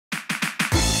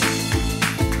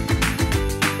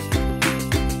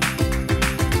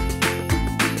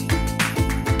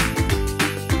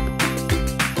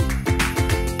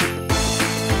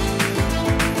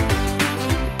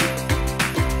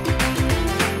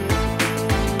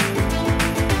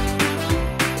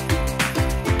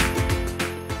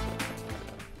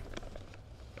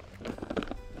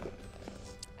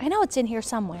know it's in here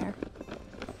somewhere.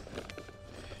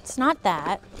 It's not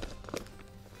that.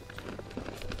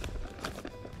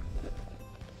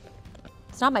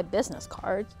 It's not my business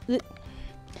card.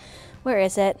 Where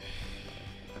is it?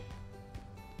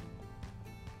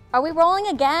 Are we rolling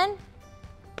again?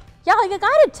 Y'all, you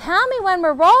gotta tell me when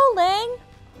we're rolling.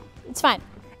 It's fine.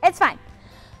 It's fine.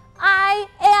 I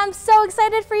am so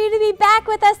excited for you to be back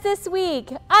with us this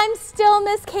week. I'm still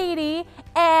Miss Katie,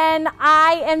 and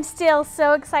I am still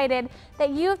so excited that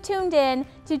you have tuned in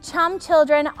to CHUM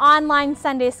Children Online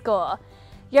Sunday School.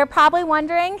 You're probably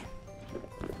wondering,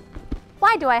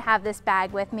 why do I have this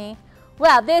bag with me?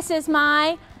 Well, this is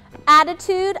my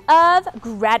Attitude of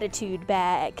Gratitude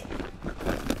bag.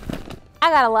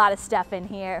 I got a lot of stuff in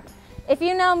here. If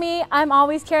you know me, I'm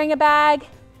always carrying a bag.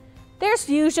 There's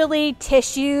usually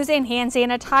tissues and hand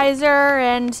sanitizer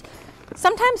and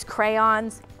sometimes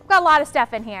crayons. I've got a lot of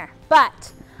stuff in here,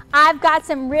 but I've got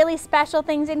some really special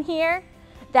things in here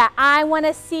that I want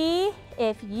to see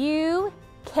if you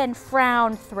can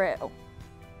frown through.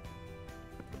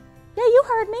 Yeah, you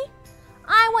heard me.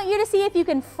 I want you to see if you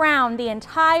can frown the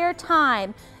entire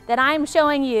time that I'm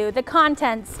showing you the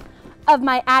contents of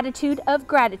my Attitude of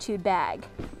Gratitude bag.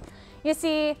 You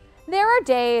see, there are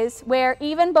days where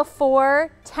even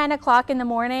before 10 o'clock in the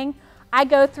morning, I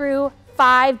go through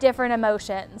 5 different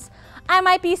emotions. I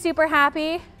might be super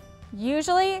happy,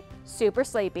 usually super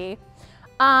sleepy.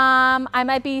 I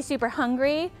might be super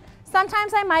hungry.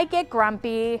 Sometimes I might get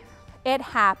grumpy. It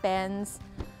happens.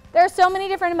 There are so many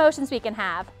different emotions we can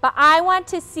have, but I want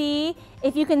to see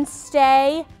if you can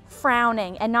stay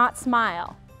frowning and not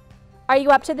smile. Are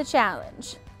you up to the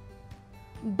challenge?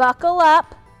 Buckle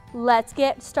up. Let's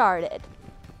get started.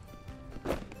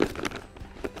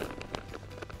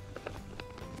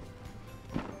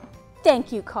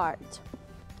 Thank you card.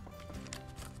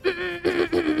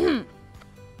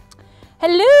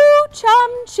 Hello,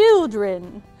 CHUM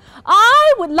children.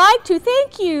 I would like to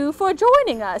thank you for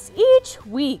joining us each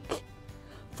week,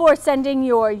 for sending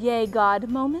your Yay God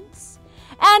moments,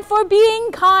 and for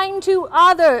being kind to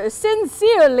others.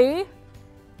 Sincerely,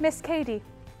 Miss Katie.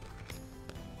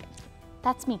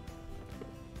 That's me.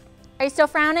 Are you still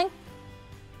frowning?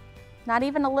 Not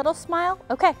even a little smile?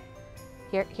 Okay,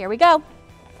 here we go.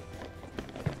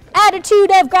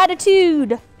 Attitude of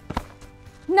Gratitude.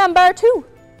 Number 2.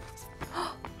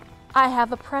 I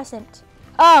have a present.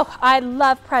 Oh, I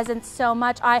love presents so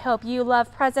much. I hope you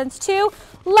love presents too.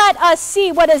 Let us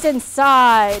see what is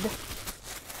inside.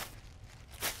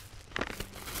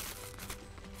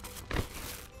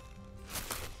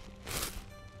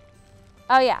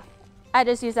 Oh yeah. I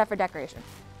just use that for decoration.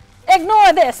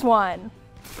 Ignore this one.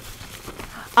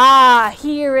 Ah,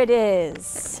 here it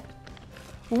is.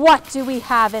 What do we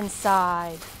have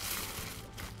inside?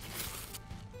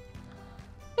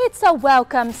 It's a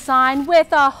welcome sign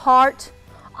with a heart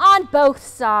on both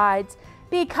sides,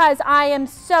 because I am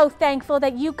so thankful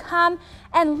that you come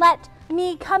and let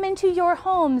me come into your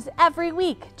homes every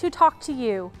week to talk to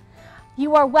you.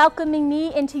 You are welcoming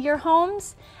me into your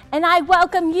homes, and I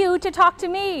welcome you to talk to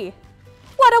me.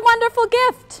 What a wonderful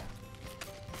gift!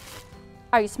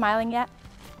 Are you smiling yet?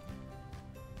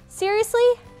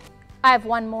 Seriously? I have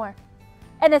one more,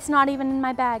 and it's not even in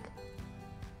my bag.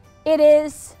 It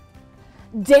is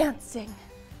dancing.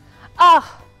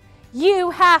 Oh, you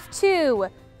have to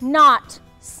not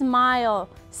smile.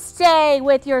 Stay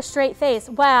with your straight face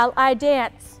while I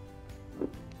dance.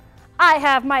 I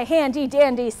have my handy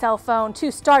dandy cell phone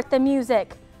to start the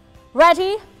music.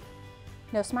 Ready?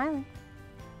 No smiling.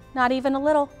 Not even a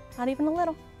little, not even a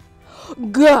little.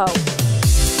 Go!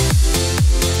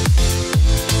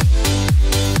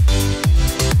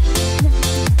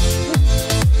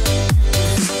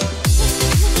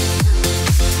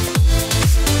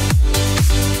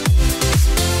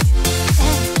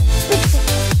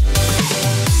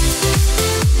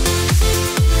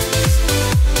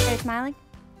 Are you smiling?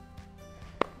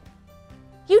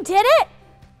 You did it?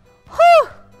 Whew!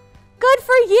 Good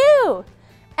for you!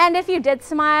 And if you did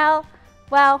smile,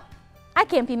 well, I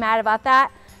can't be mad about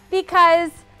that,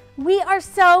 because we are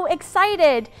so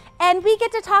excited and we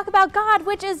get to talk about God,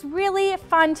 which is really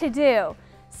fun to do.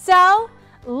 So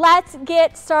let's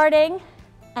get starting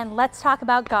and let's talk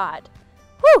about God.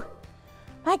 Whew,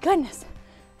 my goodness,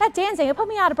 that dancing, it put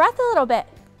me out of breath a little bit,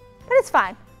 but it's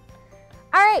fine.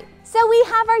 All right, so we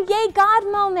have our Yay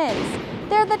God moments.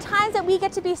 They're the times that we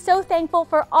get to be so thankful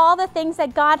for all the things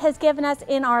that God has given us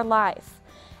in our life.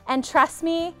 And trust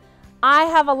me, I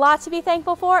have a lot to be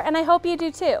thankful for, and I hope you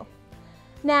do too.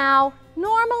 Now,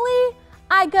 normally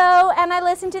I go and I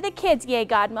listen to the kids' Yay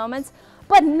God moments,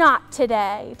 but not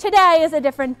today. Today is a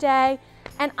different day,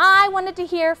 and I wanted to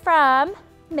hear from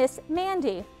Miss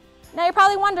Mandy. Now you're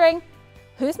probably wondering,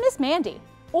 who's Miss Mandy?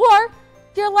 Or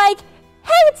you're like,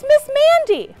 hey, it's Miss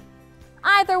Mandy.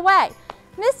 Either way,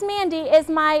 Miss Mandy is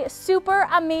my super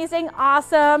amazing,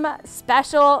 awesome,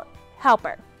 special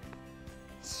helper.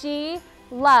 She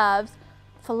loves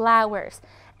flowers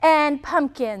and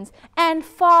pumpkins and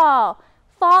fall.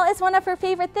 Fall is one of her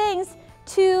favorite things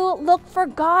to look for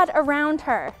God around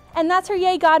her. And that's her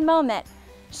Yay God moment.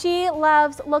 She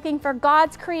loves looking for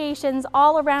God's creations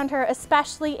all around her,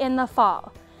 especially in the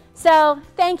fall. So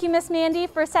thank you, Miss Mandy,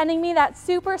 for sending me that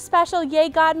super special Yay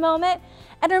God moment.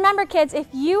 And remember, kids, if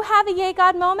you have a Yay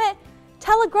God moment,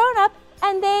 tell a grown-up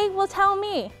and they will tell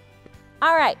me.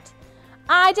 All right,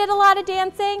 I did a lot of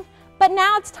dancing, but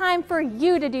now it's time for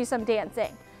you to do some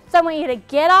dancing. So I want you to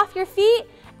get off your feet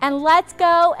and let's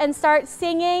go and start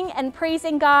singing and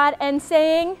praising God and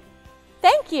saying,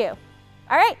 thank you.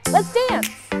 All right, let's dance.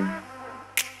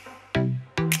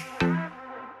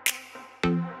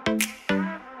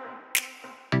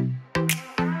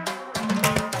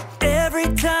 Every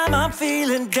time I'm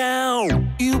feeling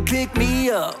down, you pick me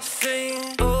up.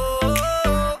 Sing,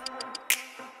 oh,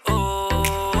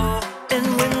 oh. And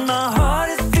when my heart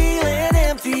is feeling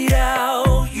emptied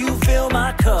out, you fill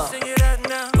my cup. Sing it out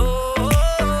now.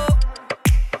 Oh,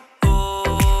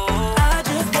 oh. I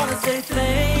just wanna say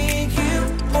thank you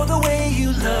for the way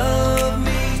you love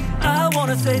me. I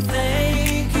wanna say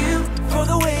thank you for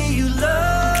the way you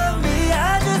love me.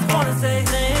 I just wanna say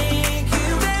thank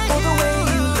you for the way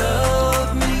you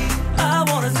love me. I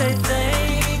wanna say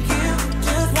thank you,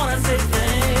 just wanna say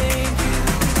thank you.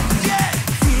 Yeah!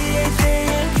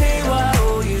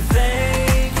 T-H-A-N-K-Y-O-U,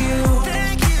 thank you.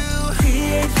 Thank you.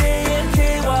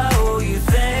 T-H-A-N-K-Y-O-U,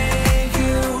 thank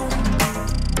you.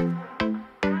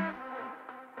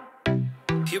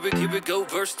 Here we go,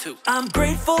 verse 2. I'm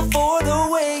grateful for the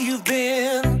way you've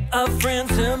been a friend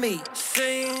to me.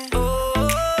 Sing,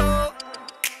 oh,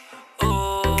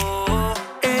 oh.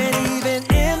 And even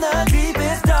in the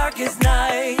deepest, darkest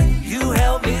night, you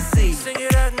help me see. Sing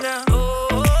it out now.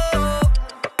 Oh,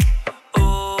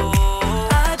 oh.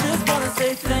 I just wanna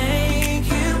say thank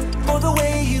you for the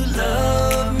way you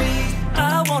love me.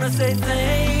 I wanna say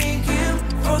thank you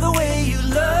for the way you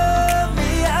love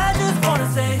me. I just wanna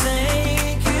say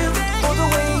thank you for the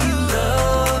way you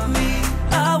love me.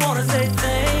 I wanna say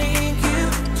thank you,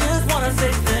 just wanna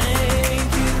say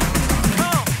thank you.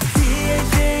 Come on.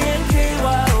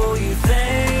 T-H-A-N-K-Y-O-U,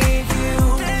 thank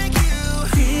you. Thank you.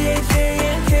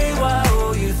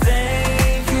 T-H-A-N-K-Y-O-U,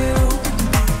 thank you.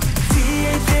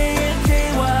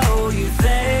 T-H-A-N-K-Y-O-U,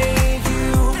 thank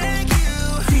you. Thank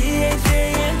you.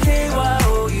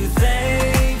 T-H-A-N-K-Y-O-U,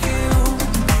 thank you.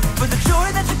 For the joy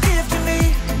that you give to me,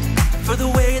 for the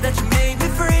way that you made me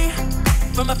free,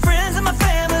 for my friends and my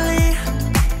family,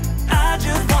 I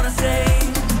just wanna say,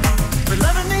 for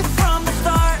loving me from the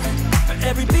start, for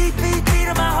every beat, beat, beat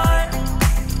of my heart,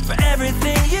 for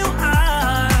everything you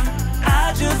are.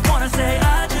 I just wanna say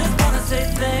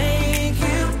thank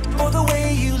you for the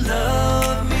way you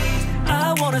love me.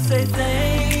 I wanna say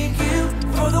thank you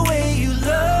for the way you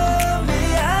love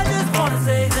me. I just wanna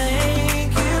say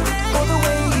thank you for the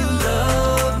way you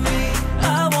love me.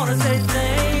 I wanna say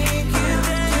thank you,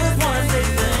 just wanna say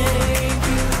thank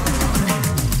you.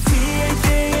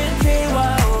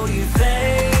 T-H-A-N-K-Y-O-U,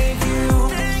 thank you.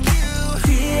 Thank you.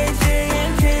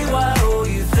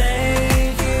 T-H-A-N-K-Y-O-U,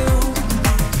 thank you.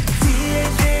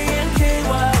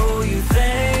 T-H-A-N-K-Y-O-U,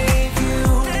 thank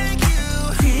you. Thank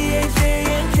you.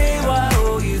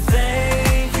 T-H-A-N-K-Y-O-U,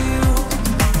 thank you.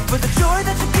 For the joy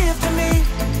that you give to me,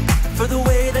 for the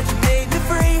way that you made me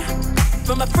free,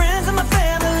 for my friends and my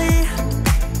family,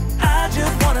 I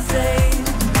just wanna say,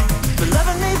 for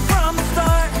loving me from the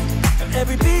start, for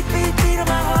every beat, beat, beat of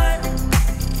my heart,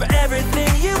 for everything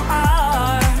you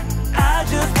are. I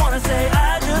just wanna say.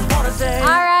 All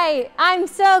right, I'm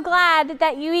so glad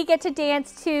that you get to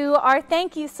dance to our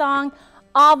thank you song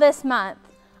all this month.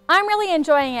 I'm really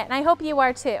enjoying it, and I hope you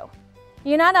are too.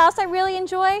 You know what else I really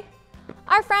enjoy?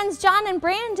 Our friends John and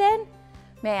Brandon.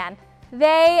 Man,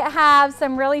 they have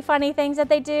some really funny things that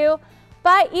they do,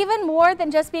 but even more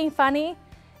than just being funny,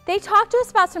 they talk to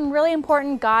us about some really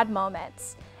important God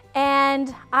moments.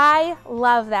 And I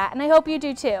love that, and I hope you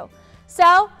do too.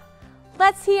 So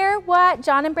let's hear what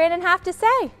John and Brandon have to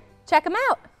say. Check them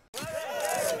out.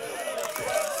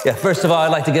 Yeah, first of all,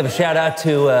 I'd like to give a shout out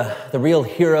to the real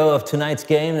hero of tonight's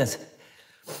game. That's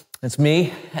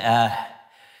me. It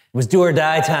was do or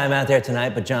die time out there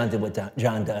tonight, but John did what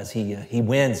John does. He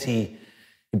wins. He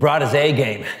brought his A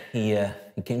game. He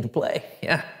came to play.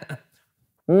 Yeah.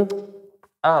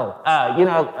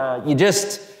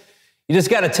 You You just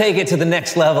got to take it to the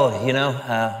next level, you know?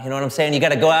 You know what I'm saying? You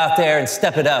got to go out there and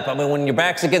step it up. I mean, when your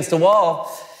back's against the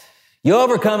wall, you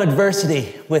overcome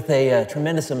adversity with a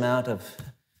tremendous amount of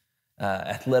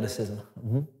athleticism.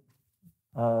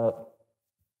 No,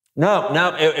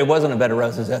 it wasn't a bed of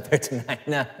roses out there tonight,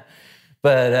 no.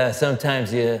 But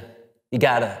sometimes you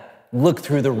got to look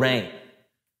through the rain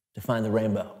to find the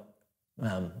rainbow.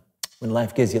 When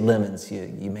life gives you lemons,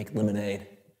 you make lemonade.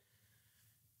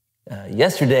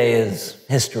 Yesterday is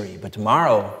history, but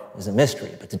tomorrow is a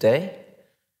mystery. But today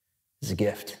is a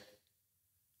gift.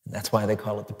 And that's why they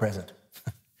call it the present.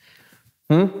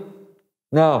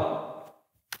 No.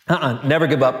 Never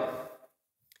give up,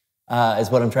 is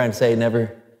what I'm trying to say.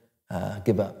 Never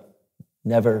give up.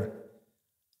 Never,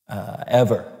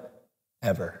 ever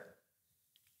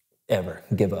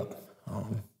give up.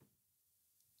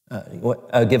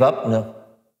 Give up?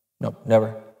 No,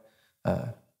 never.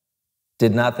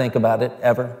 Did not think about it,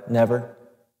 ever, never.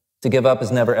 To give up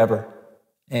is never, ever.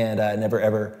 And I never,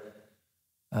 ever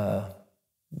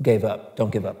gave up.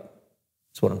 Don't give up.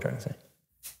 That's what I'm trying to say.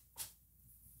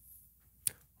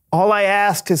 All I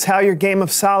ask is how your game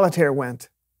of solitaire went.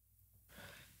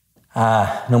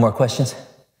 No more questions?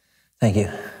 Thank you.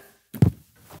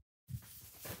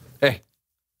 Hey.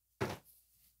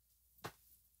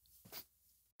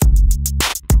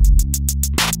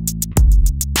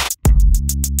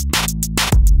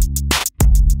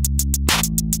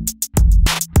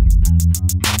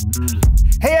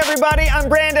 Hey everybody, I'm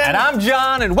Brandon. And I'm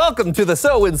John, and welcome to the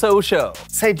So-and-So Show.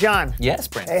 Say, John. Yes,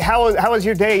 Brandon. Hey, how was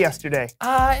your day yesterday?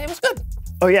 It was good.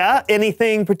 Oh yeah?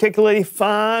 Anything particularly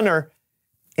fun or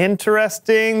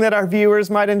interesting that our viewers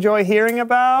might enjoy hearing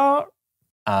about?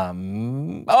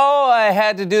 I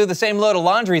had to do the same load of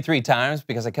laundry 3 times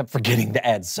because I kept forgetting to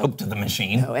add soap to the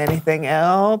machine. Oh, anything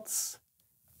else?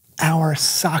 Our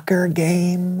soccer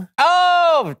game?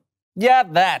 Oh, yeah,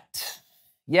 that.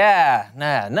 Yeah,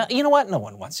 no, you know what? No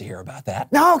one wants to hear about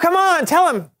that. No, come on, tell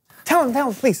him,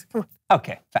 please, come on.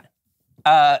 Okay,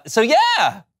 fine. So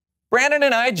yeah, Brandon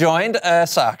and I joined a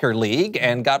soccer league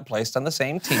and got placed on the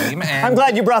same team. And I'm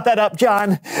glad you brought that up,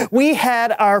 John. We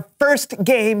had our first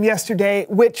game yesterday,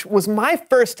 which was my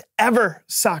first ever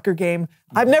soccer game.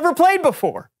 I've never played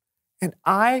before, and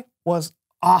I was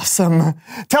awesome.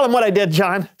 Tell him what I did,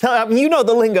 John. You know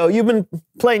the lingo. You've been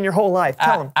playing your whole life.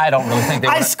 Tell him. I don't really think they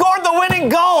I scored the winning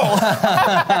goal.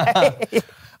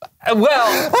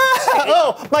 Well.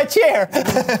 Oh, my chair.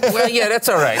 Well, yeah, that's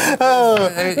all right.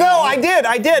 No, I did.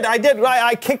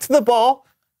 I kicked the ball,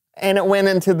 and it went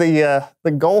into the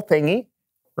goal thingy,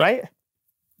 right?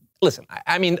 Listen,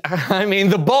 I mean,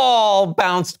 the ball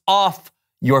bounced off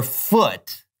your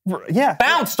foot. Yeah.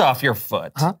 Bounced off your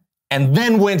foot. Huh? And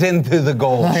then went into the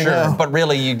goal, I sure. know. But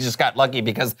really, you just got lucky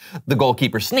because the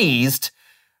goalkeeper sneezed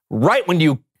right when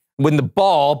the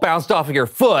ball bounced off of your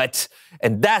foot,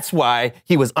 and that's why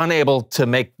he was unable to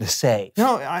make the save.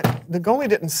 No, the goalie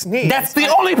didn't sneeze. That's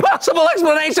the only possible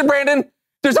explanation, Brandon.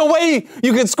 There's no way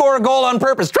you can score a goal on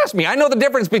purpose. Trust me, I know the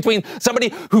difference between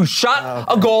somebody who shot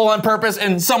a goal on purpose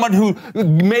and someone who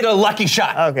made a lucky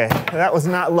shot. Okay, that was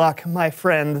not luck, my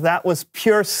friend. That was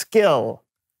pure skill.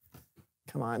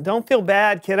 Come on, don't feel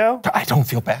bad, kiddo. I don't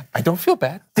feel bad.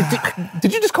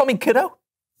 Did you just call me kiddo?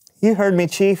 You heard me,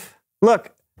 Chief.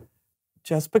 Look,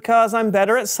 just because I'm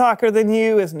better at soccer than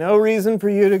you is no reason for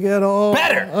you to get all...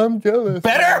 Better? I'm jealous.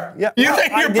 Better? Yeah, You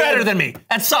think you're better than me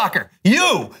at soccer?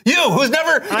 You who's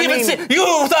never you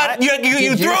who thought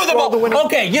you threw the ball.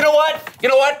 Okay, you know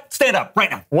what? Stand up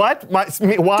right now. What? Why? Just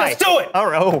do it. All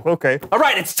right, oh, okay. All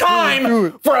right, it's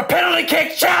time for a penalty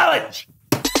kick challenge.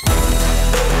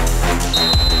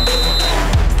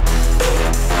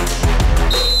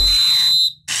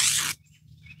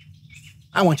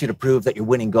 I want you to prove that your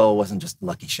winning goal wasn't just a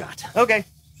lucky shot. Okay.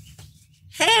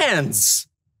 Hands.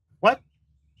 What?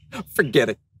 Forget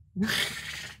it.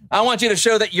 I want you to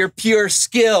show that you're pure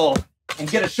skill and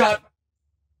get a shot.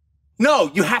 No,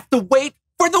 you have to wait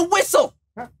for the whistle.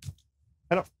 I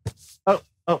don't.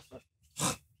 Oh.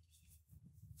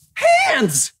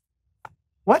 Hands.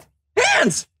 What?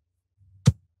 Hands.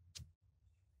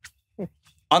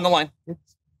 On the line.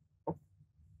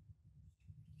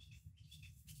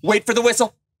 Wait for the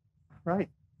whistle. Right.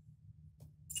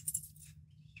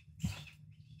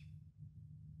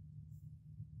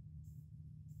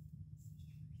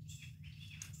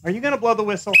 Are you going to blow the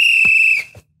whistle?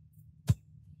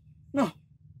 No.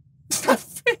 It's not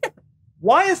fair.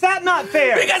 Why is that not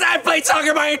fair? Because I played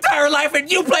soccer my entire life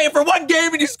and you play it for one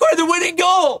game and you score the winning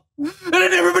goal. And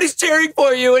then everybody's cheering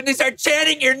for you and they start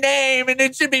chanting your name and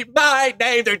it should be my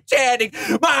name. They're chanting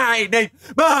my name,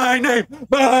 my name,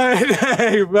 my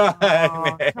name,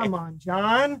 my name. Come on,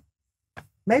 John.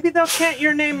 Maybe they'll chant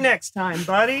your name next time,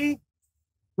 buddy.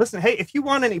 Listen, hey, if you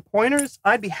want any pointers,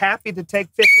 I'd be happy to take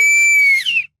 15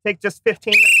 minutes. Take just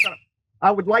 15 minutes. I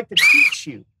would like to teach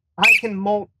you. I can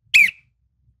mold.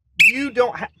 You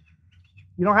don't have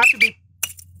to be.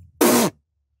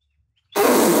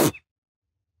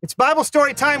 It's Bible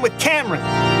story time with Cameron.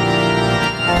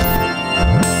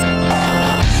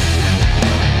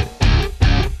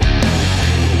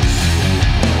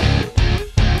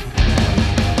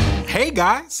 Hey,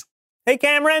 guys. Hey,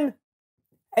 Cameron.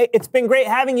 Hey, it's been great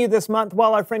having you this month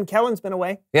while our friend Kellen's been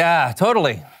away. Yeah,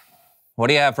 totally. What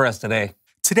do you have for us today?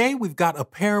 Today, we've got a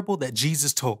parable that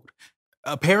Jesus told.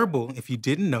 A parable, if you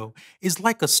didn't know, is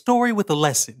like a story with a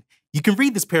lesson. You can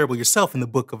read this parable yourself in the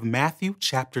book of Matthew,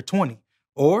 chapter 20.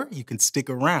 Or you can stick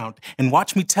around and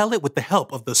watch me tell it with the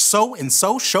help of the So and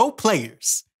So Show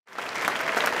players.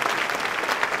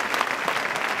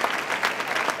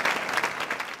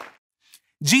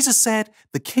 Jesus said,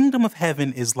 the kingdom of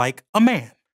heaven is like a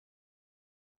man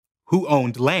who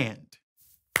owned land.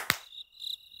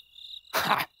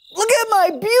 Ha! Look at my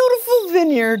beautiful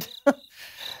vineyard. I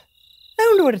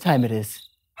wonder what time it is.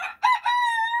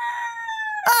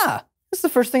 It's the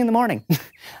first thing in the morning.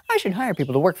 I should hire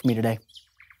people to work for me today.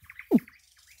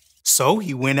 So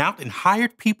he went out and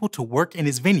hired people to work in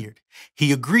his vineyard.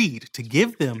 He agreed to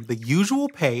give them the usual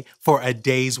pay for a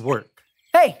day's work.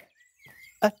 Hey,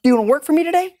 do you want to work for me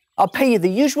today? I'll pay you the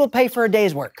usual pay for a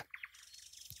day's work.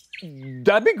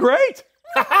 That'd be great.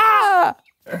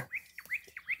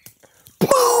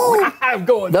 Boom! I'm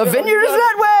going. The vineyard is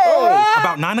that way.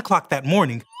 About 9 o'clock that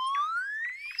morning,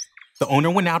 the owner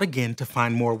went out again to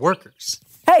find more workers.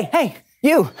 Hey,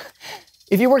 you.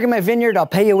 If you work in my vineyard, I'll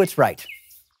pay you what's right.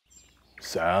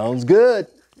 Sounds good.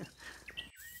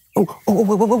 Wait.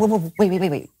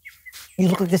 You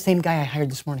look like the same guy I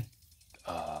hired this morning.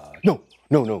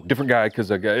 No, different guy because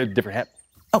I got a different hat.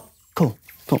 Oh, cool.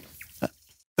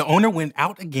 The owner went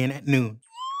out again at noon.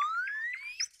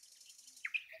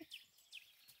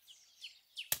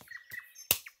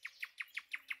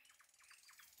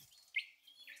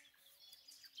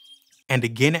 And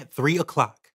again at 3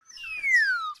 o'clock.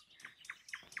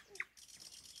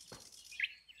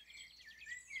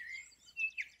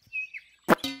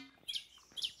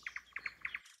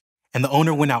 And the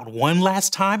owner went out one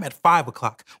last time at 5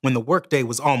 o'clock when the workday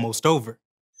was almost over.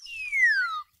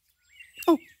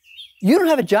 Oh, you don't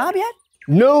have a job yet?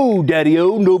 No,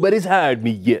 Daddy-O, nobody's hired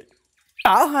me yet.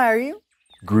 I'll hire you.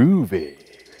 Groovy.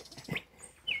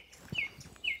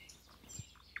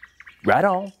 Right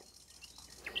on.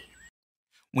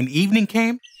 When evening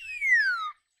came,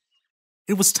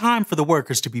 it was time for the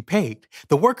workers to be paid.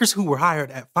 The workers who were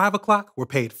hired at 5 o'clock were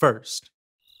paid first.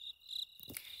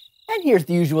 And here's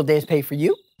the usual day's pay for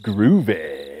you.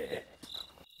 Groovy.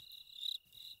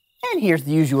 And here's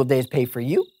the usual day's pay for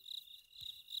you.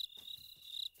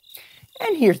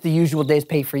 And here's the usual day's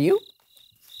pay for you.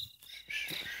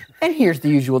 And here's the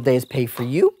usual day's pay for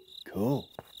you. Cool.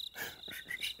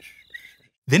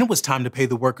 Then it was time to pay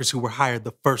the workers who were hired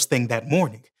the first thing that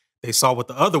morning. They saw what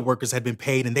the other workers had been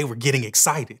paid and they were getting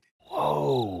excited.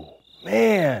 Whoa,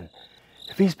 man.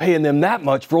 If he's paying them that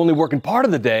much for only working part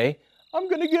of the day, I'm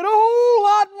gonna get a whole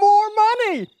lot more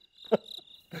money.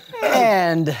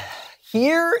 And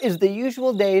here is the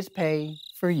usual day's pay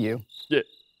for you. Yeah.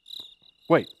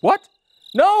 Wait, what?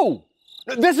 No!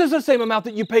 This is the same amount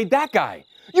that you paid that guy.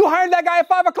 You hired that guy at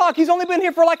 5 o'clock. He's only been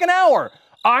here for like an hour.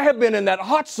 I have been in that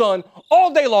hot sun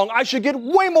all day long. I should get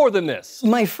way more than this.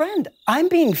 My friend, I'm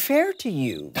being fair to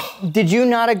you. Did you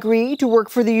not agree to work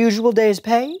for the usual day's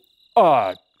pay?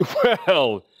 Well,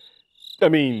 I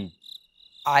mean...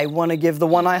 I want to give the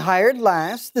one I hired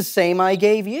last the same I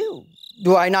gave you.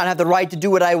 Do I not have the right to do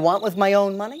what I want with my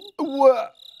own money?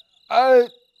 Well, I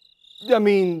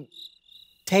mean...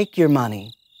 Take your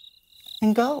money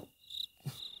and go.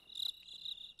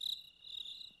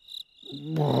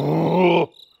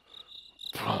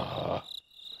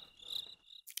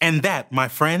 And that, my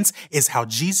friends, is how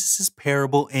Jesus'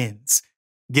 parable ends.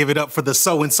 Give it up for the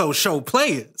So and So Show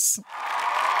players.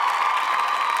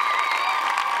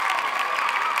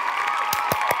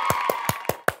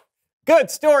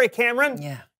 Good story, Cameron.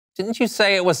 Yeah. Didn't you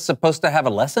say it was supposed to have a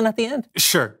lesson at the end?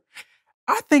 Sure.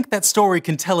 I think that story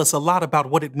can tell us a lot about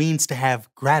what it means to have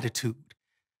gratitude.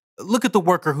 Look at the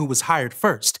worker who was hired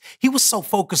first. He was so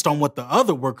focused on what the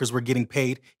other workers were getting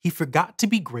paid, he forgot to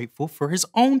be grateful for his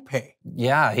own pay.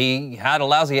 Yeah, he had a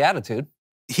lousy attitude.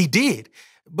 He did,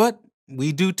 but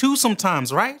we do too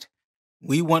sometimes, right?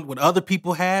 We want what other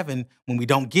people have, and when we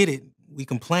don't get it, we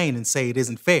complain and say it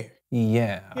isn't fair.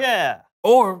 Yeah.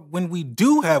 Or when we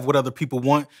do have what other people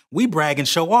want, we brag and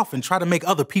show off and try to make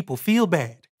other people feel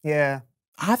bad. Yeah.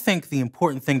 I think the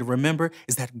important thing to remember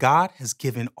is that God has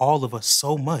given all of us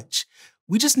so much.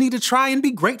 We just need to try and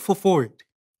be grateful for it.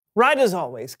 Right as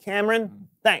always, Cameron.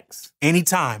 Thanks.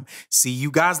 Anytime. See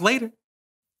you guys later.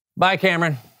 Bye,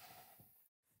 Cameron.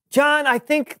 John, I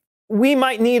think we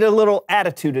might need a little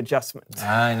attitude adjustment.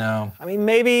 I know. I mean,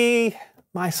 maybe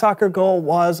my soccer goal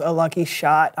was a lucky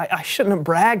shot. I shouldn't have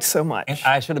bragged so much.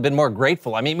 I should have been more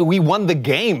grateful. I mean, we won the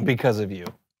game because of you.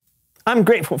 I'm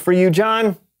grateful for you,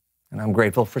 John. And I'm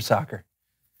grateful for soccer.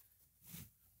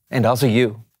 And also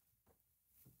you.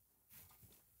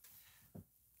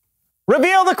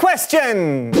 Reveal the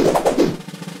question.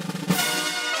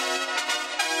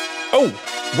 Oh,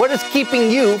 what is keeping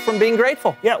you from being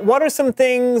grateful? Yeah, what are some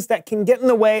things that can get in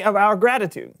the way of our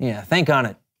gratitude? Yeah, think on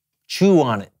it. Chew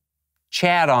on it.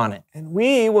 Chat on it. And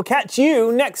we will catch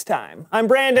you next time. I'm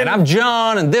Brandon. And I'm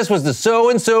John, and this was the So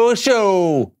and So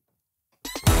Show.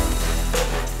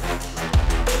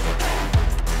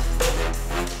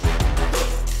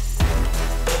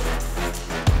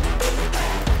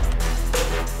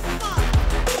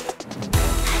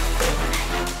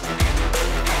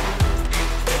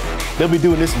 They'll be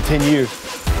doing this in 10 years.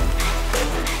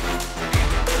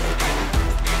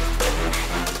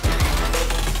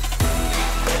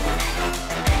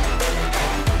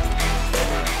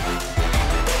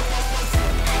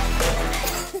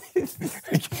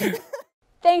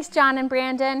 Thanks, John and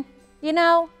Brandon. You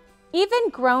know, even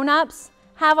grown-ups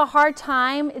have a hard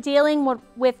time dealing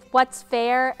with what's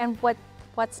fair and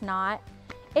what's not.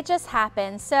 It just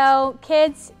happens. So,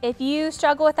 kids, if you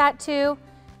struggle with that too,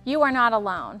 you are not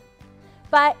alone.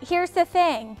 But here's the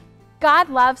thing, God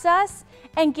loves us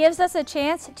and gives us a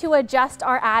chance to adjust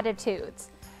our attitudes.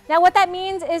 Now what that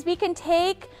means is we can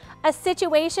take a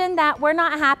situation that we're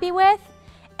not happy with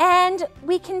and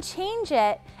we can change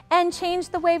it and change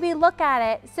the way we look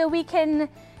at it so we can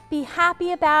be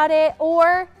happy about it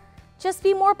or just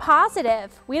be more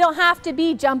positive. We don't have to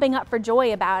be jumping up for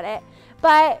joy about it,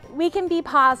 but we can be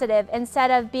positive instead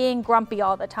of being grumpy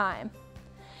all the time.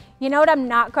 You know what I'm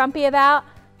not grumpy about?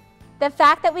 The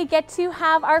fact that we get to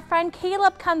have our friend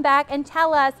Caleb come back and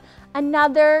tell us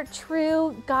another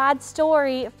true God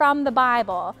story from the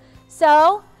Bible.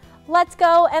 So let's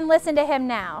go and listen to him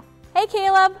now. Hey,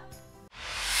 Caleb.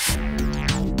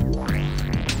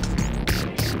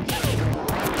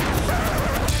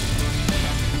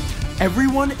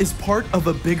 Everyone is part of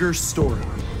a bigger story.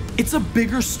 It's a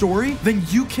bigger story than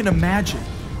you can imagine.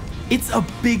 It's a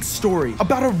big story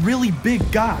about a really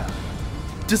big God.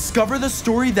 Discover the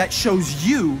story that shows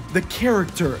you the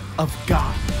character of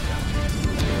God.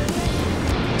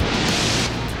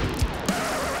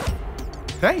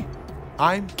 Hey,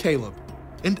 I'm Caleb,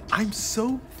 and I'm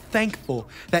so thankful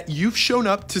that you've shown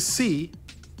up to see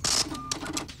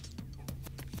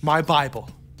my Bible.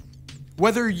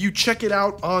 Whether you check it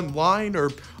out online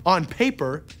or on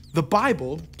paper, the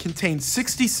Bible contains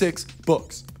 66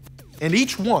 books, and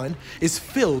each one is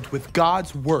filled with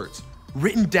God's words,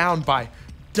 written down by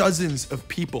dozens of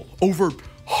people over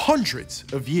hundreds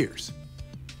of years.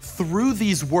 Through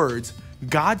these words,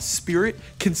 God's Spirit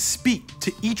can speak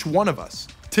to each one of us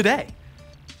today.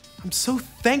 I'm so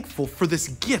thankful for this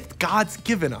gift God's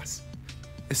given us,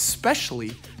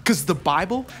 especially because the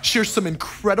Bible shares some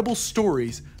incredible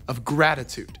stories of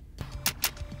gratitude.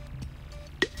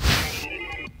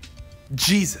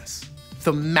 Jesus,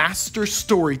 the master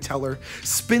storyteller,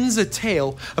 spins a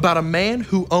tale about a man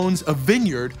who owns a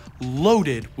vineyard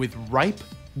loaded with ripe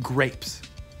grapes.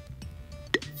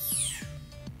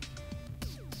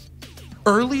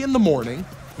 Early in the morning,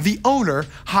 the owner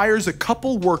hires a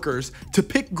couple workers to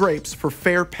pick grapes for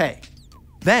fair pay.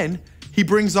 Then he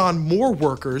brings on more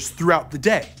workers throughout the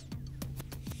day.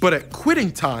 But at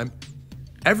quitting time,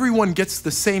 everyone gets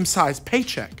the same size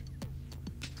paycheck.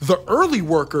 The early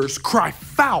workers cry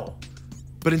foul,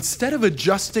 but instead of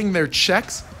adjusting their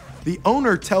checks, the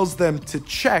owner tells them to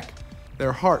check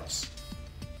their hearts.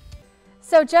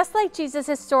 So just like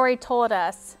Jesus' story told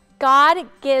us, God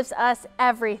gives us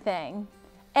everything.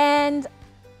 And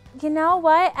you know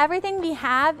what? Everything we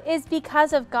have is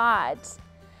because of God.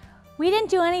 We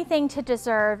didn't do anything to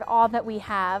deserve all that we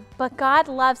have, but God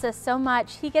loves us so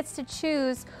much, He gets to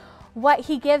choose what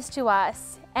He gives to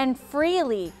us and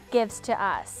freely gives to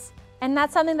us. And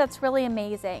that's something that's really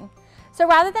amazing. So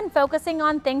rather than focusing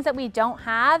on things that we don't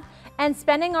have and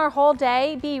spending our whole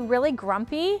day being really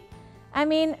grumpy, I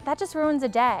mean, that just ruins a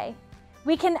day.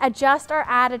 We can adjust our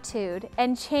attitude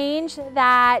and change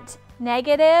that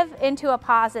negative into a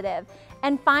positive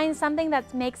and find something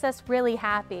that makes us really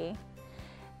happy.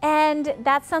 And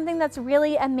that's something that's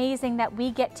really amazing that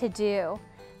we get to do,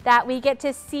 that we get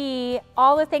to see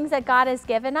all the things that God has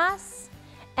given us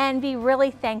and be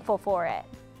really thankful for it.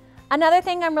 Another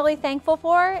thing I'm really thankful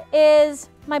for is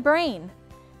my brain,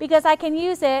 because I can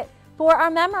use it for our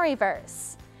memory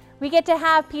verse. We get to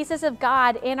have pieces of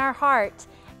God in our heart,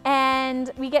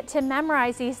 and we get to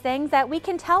memorize these things that we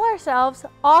can tell ourselves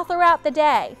all throughout the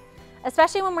day,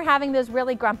 especially when we're having those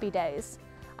really grumpy days.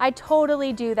 I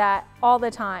totally do that all the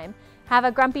time. Have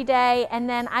a grumpy day, and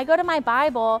then I go to my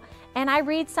Bible and I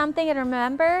read something and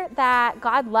remember that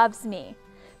God loves me.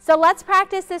 So let's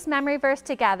practice this memory verse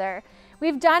together.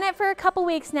 We've done it for a couple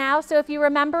weeks now, so if you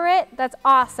remember it, that's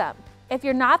awesome. If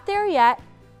you're not there yet,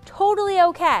 totally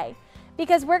okay,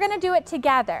 because we're gonna do it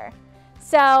together.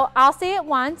 So I'll say it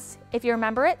once. If you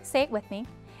remember it, say it with me.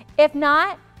 If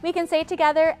not, we can say it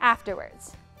together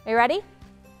afterwards. Are you ready?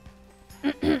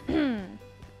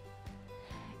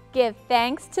 Give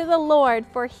thanks to the Lord,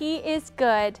 for he is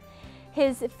good.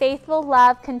 His faithful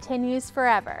love continues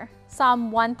forever.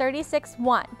 Psalm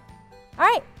 136:1. All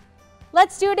right,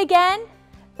 let's do it again,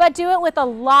 but do it with a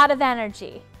lot of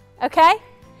energy, okay?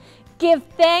 Give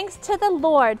thanks to the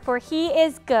Lord, for he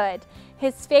is good.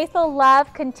 His faithful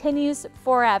love continues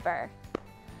forever.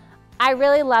 I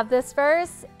really love this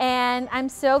verse, and I'm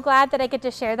so glad that I get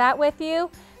to share that with you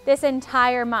this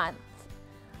entire month.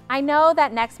 I know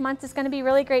that next month is going to be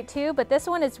really great too, but this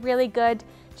one is really good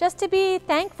just to be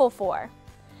thankful for.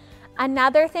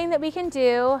 Another thing that we can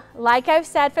do, like I've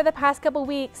said for the past couple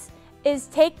weeks, is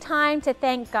take time to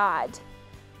thank God.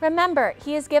 Remember,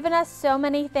 he has given us so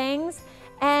many things,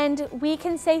 and we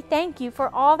can say thank you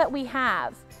for all that we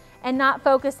have and not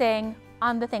focusing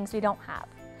on the things we don't have.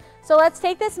 So let's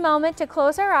take this moment to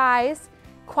close our eyes,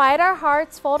 quiet our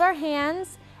hearts, fold our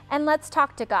hands, and let's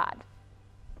talk to God.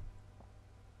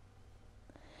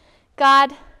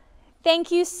 God,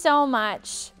 thank you so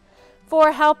much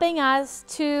for helping us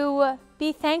to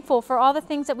be thankful for all the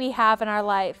things that we have in our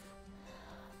life.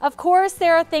 Of course,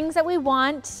 there are things that we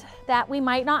want that we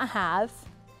might not have.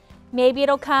 Maybe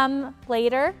it'll come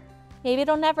later, maybe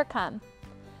it'll never come.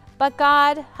 But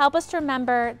God, help us to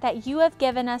remember that you have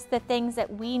given us the things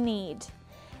that we need,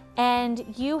 and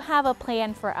you have a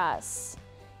plan for us.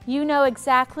 You know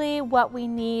exactly what we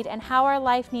need and how our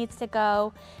life needs to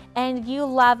go, and you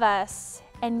love us,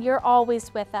 and you're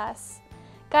always with us.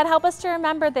 God, help us to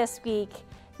remember this week,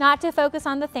 not to focus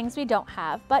on the things we don't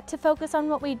have, but to focus on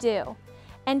what we do,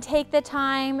 and take the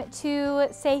time to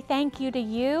say thank you to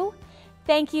you,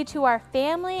 thank you to our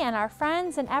family and our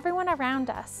friends and everyone around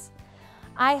us.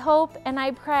 I hope and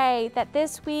I pray that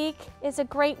this week is a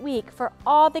great week for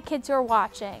all the kids who are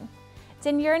watching. It's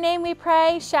in your name we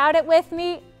pray. Shout it with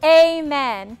me.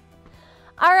 Amen.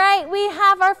 All right, we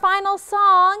have our final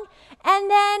song, and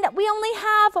then we only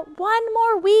have one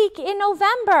more week in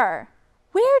November.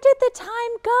 Where did the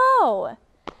time go?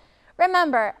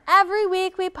 Remember, every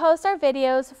week we post our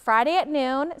videos Friday at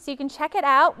noon, so you can check it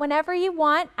out whenever you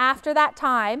want after that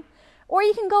time, or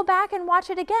you can go back and watch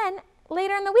it again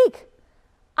later in the week.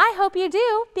 I hope you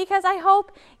do, because I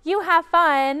hope you have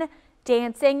fun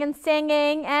dancing and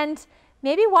singing and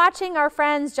maybe watching our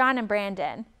friends John and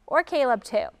Brandon, or Caleb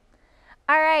too.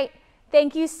 All right,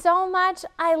 thank you so much.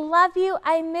 I love you,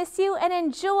 I miss you, and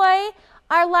enjoy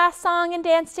our last song and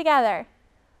dance together.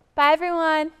 Bye,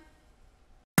 everyone.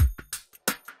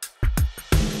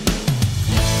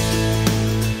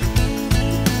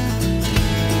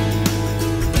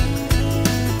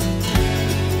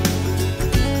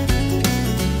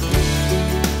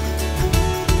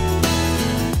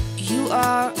 You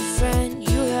are a friend,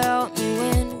 you help me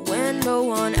win when no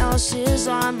one else is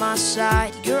on my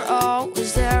side. You're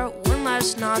always there when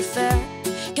life's not fair.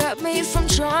 Kept me from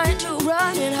trying to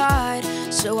run and hide.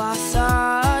 So I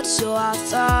thought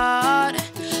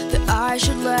that I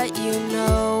should let you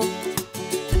know.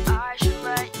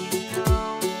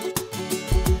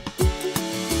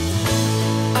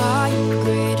 I'm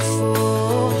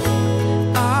grateful,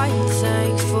 I'm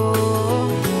thankful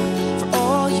for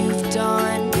all you've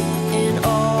done and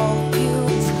all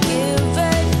you've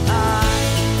given.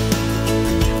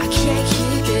 I can't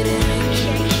keep it in,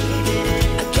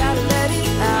 I gotta let it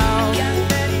out.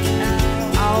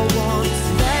 I want to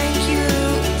thank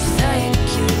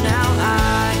you now. I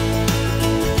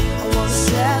want to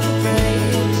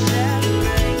celebrate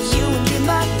you and give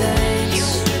my thanks.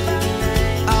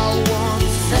 I want to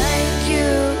thank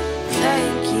you.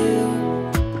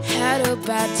 Had a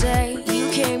bad day, you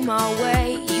came my way.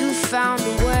 You found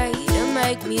a way to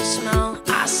make me smile.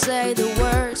 I say the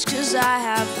words 'cause I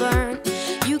have learned